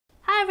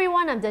Hi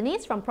everyone, I'm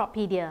Denise from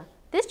Propedia.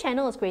 This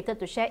channel is created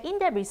to share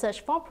in-depth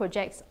research for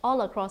projects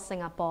all across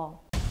Singapore.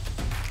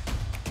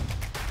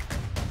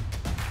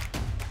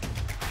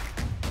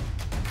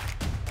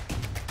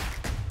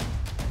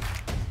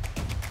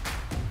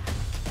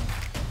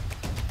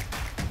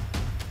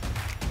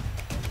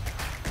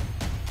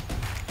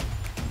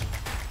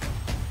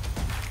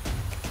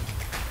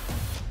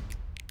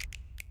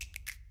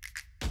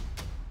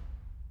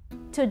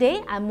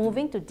 Today, I'm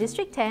moving to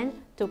District 10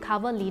 to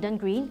cover Leedon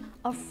Green,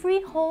 a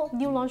freehold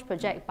new launch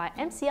project by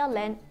MCL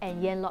Land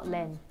and Yen Lot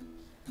Land.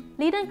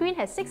 Leedon Green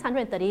has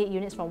 638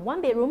 units from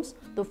 1 bedrooms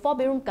to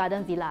 4-bedroom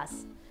garden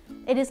villas.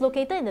 It is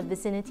located in the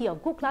vicinity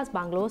of good class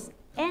bungalows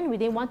and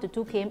within 1 to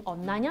 2 km of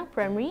Nanyang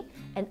Primary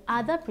and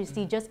other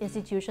prestigious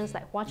institutions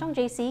like Hwa Chong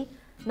JC,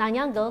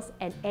 Nanyang Girls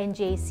and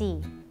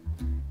NJC.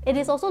 It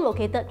is also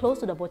located close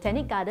to the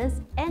Botanic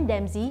Gardens and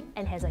Dempsey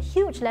and has a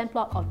huge land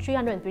plot of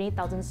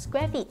 320,000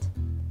 square feet.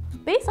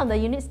 Based on the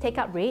units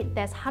take-up rate,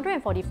 there's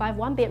 145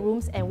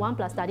 one-bedrooms and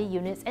 1+ study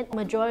units, and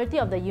majority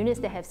of the units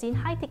that have seen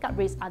high take-up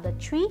rates are the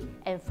 3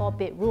 and 4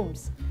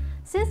 bedrooms.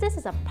 Since this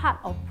is a part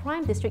of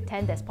Prime District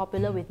 10 that's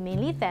popular with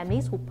mainly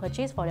families who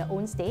purchase for their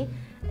own stay,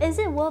 is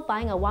it worth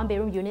buying a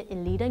 1-bedroom unit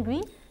in Leedon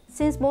Green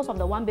since most of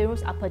the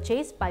 1-bedrooms are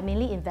purchased by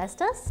mainly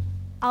investors?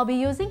 I'll be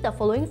using the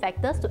following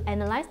factors to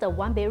analyze the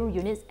 1-bedroom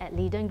units at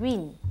Leedon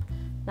Green.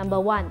 Number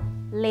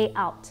 1.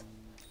 Layout.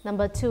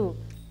 Number 2.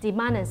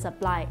 Demand and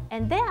supply,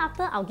 and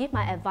thereafter I'll give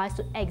my advice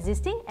to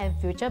existing and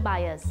future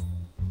buyers.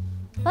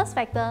 First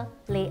factor,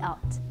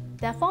 layout.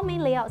 There are 4 main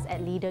layouts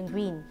at Leedon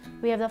Green.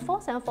 We have the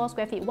 474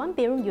 square feet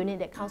 1-bedroom unit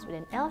that comes with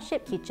an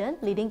L-shaped kitchen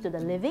leading to the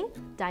living,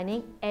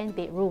 dining and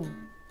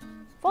bedroom.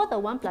 For the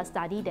 1+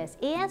 study, there's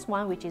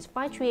AS1 which is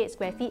 538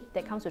 square feet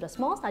that comes with a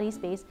small study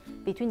space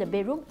between the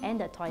bedroom and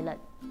the toilet.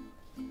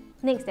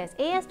 Next, there's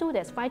AS2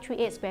 that's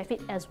 538 square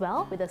feet as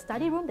well with a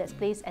study room that's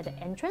placed at the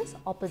entrance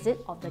opposite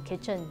of the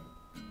kitchen.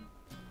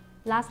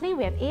 Lastly,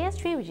 we have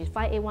AS3 which is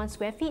 581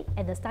 square feet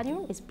and the study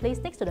room is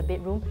placed next to the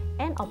bedroom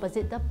and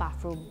opposite the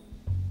bathroom.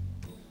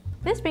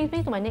 This brings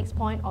me to my next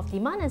point of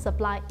demand and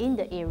supply in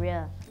the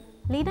area.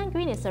 Leedon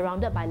Green is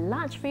surrounded by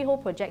large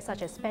freehold projects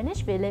such as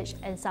Spanish Village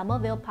and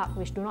Somerville Park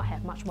which do not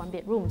have much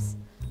 1-bedrooms.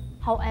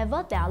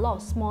 However, there are a lot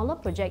of smaller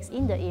projects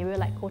in the area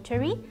like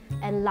Coterie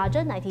and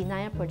larger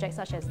 99 projects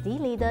such as D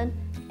Leedon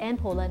and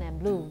Poland and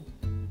Blue.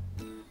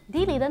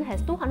 D Leedon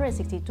has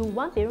 262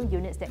 1-bedroom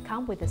units that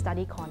come with a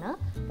study corner,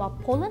 while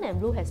Poland and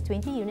Blue has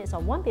 20 units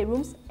of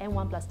 1-bedrooms and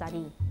 1+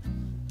 study.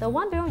 The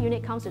 1-bedroom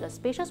unit comes with a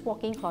spacious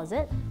walk-in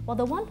closet, while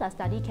the 1+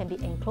 study can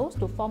be enclosed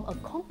to form a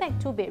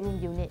compact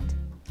 2-bedroom unit.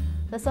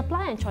 The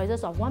supply and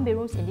choices of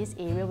 1-bedrooms in this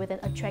area with an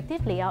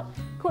attractive layout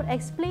could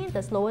explain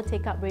the slower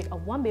take-up rate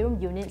of 1-bedroom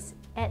units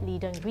at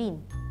Leedon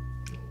Green.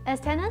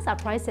 As tenants are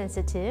price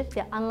sensitive,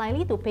 they are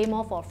unlikely to pay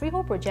more for a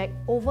freehold project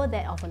over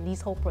that of a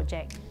leasehold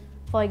project.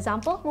 For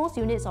example, most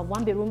units of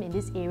 1-bedroom in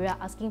this area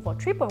are asking for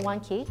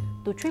 3.1k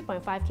to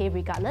 3.5k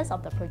regardless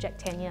of the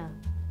project tenure.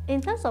 In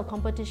terms of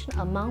competition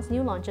amongst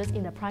new launches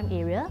in the prime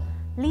area,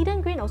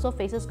 Leedon Green also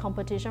faces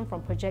competition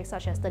from projects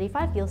such as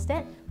 35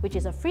 Gilstead, which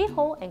is a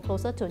freehold and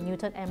closer to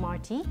Newton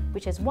MRT,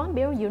 which has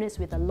 1-bedroom units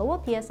with a lower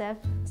PSF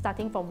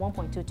starting from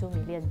 1.22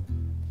 million.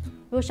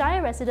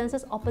 Wilshire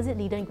Residences opposite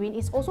Leedon Green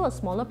is also a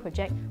smaller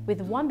project with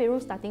 1-bedroom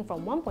starting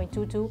from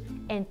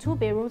 1.22 and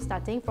 2-bedrooms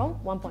starting from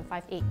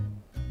 1.58.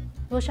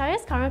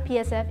 Wilshire's current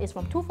PSF is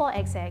from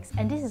 24XX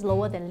and this is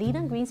lower than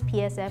Leedon Green's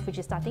PSF which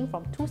is starting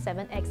from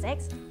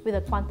 27XX with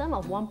a quantum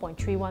of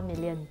 1.31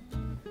 million.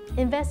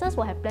 Investors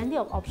will have plenty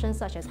of options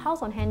such as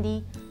House on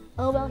Handy,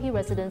 Irwell Hill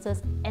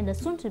Residences and the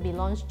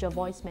soon-to-be-launched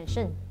Jervois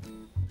Mansion.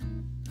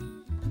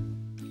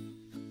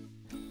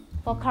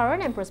 For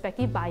current and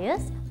prospective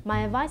buyers,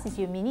 my advice is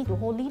you may need to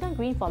hold Leedon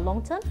Green for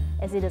long term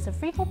as it is a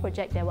freehold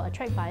project that will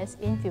attract buyers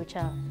in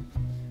future.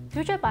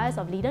 Future buyers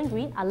of Leedon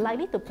Green are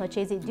likely to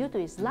purchase it due to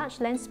its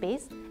large land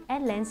space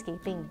and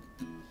landscaping.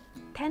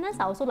 Tenants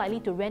are also likely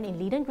to rent in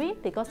Leedon Green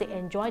because they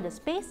enjoy the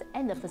space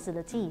and the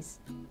facilities.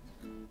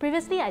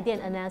 Previously, I did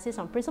an analysis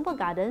on Principal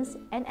Gardens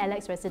and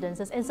Alex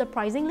Residences and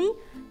surprisingly,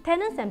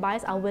 tenants and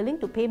buyers are willing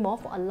to pay more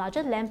for a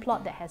larger land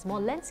plot that has more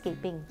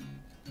landscaping.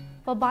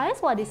 For buyers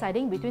who are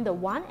deciding between the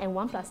 1 and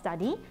 1+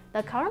 study,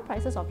 the current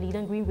prices of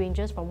Leedon Green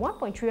ranges from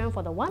 1.31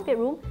 for the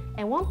 1-bedroom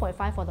and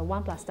 1.5 for the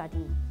 1+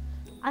 study.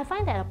 I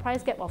find that a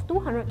price gap of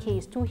 200k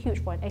is too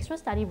huge for an extra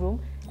study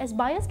room as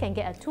buyers can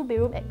get a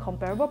 2-bedroom at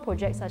comparable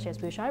projects such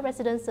as Wilshire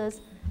Residences,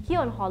 here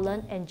on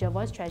Holland and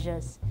Jervois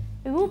Treasures.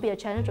 It will be a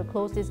challenge to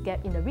close this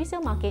gap in the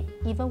resale market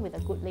even with a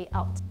good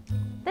layout.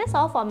 That's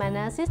all for my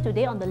analysis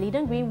today on the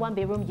Leedon Green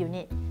 1-bedroom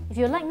unit. If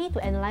you'd like me to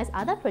analyse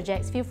other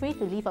projects, feel free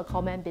to leave a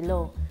comment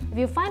below. If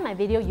you find my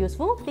video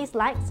useful, please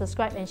like,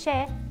 subscribe and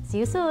share. See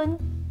you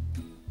soon!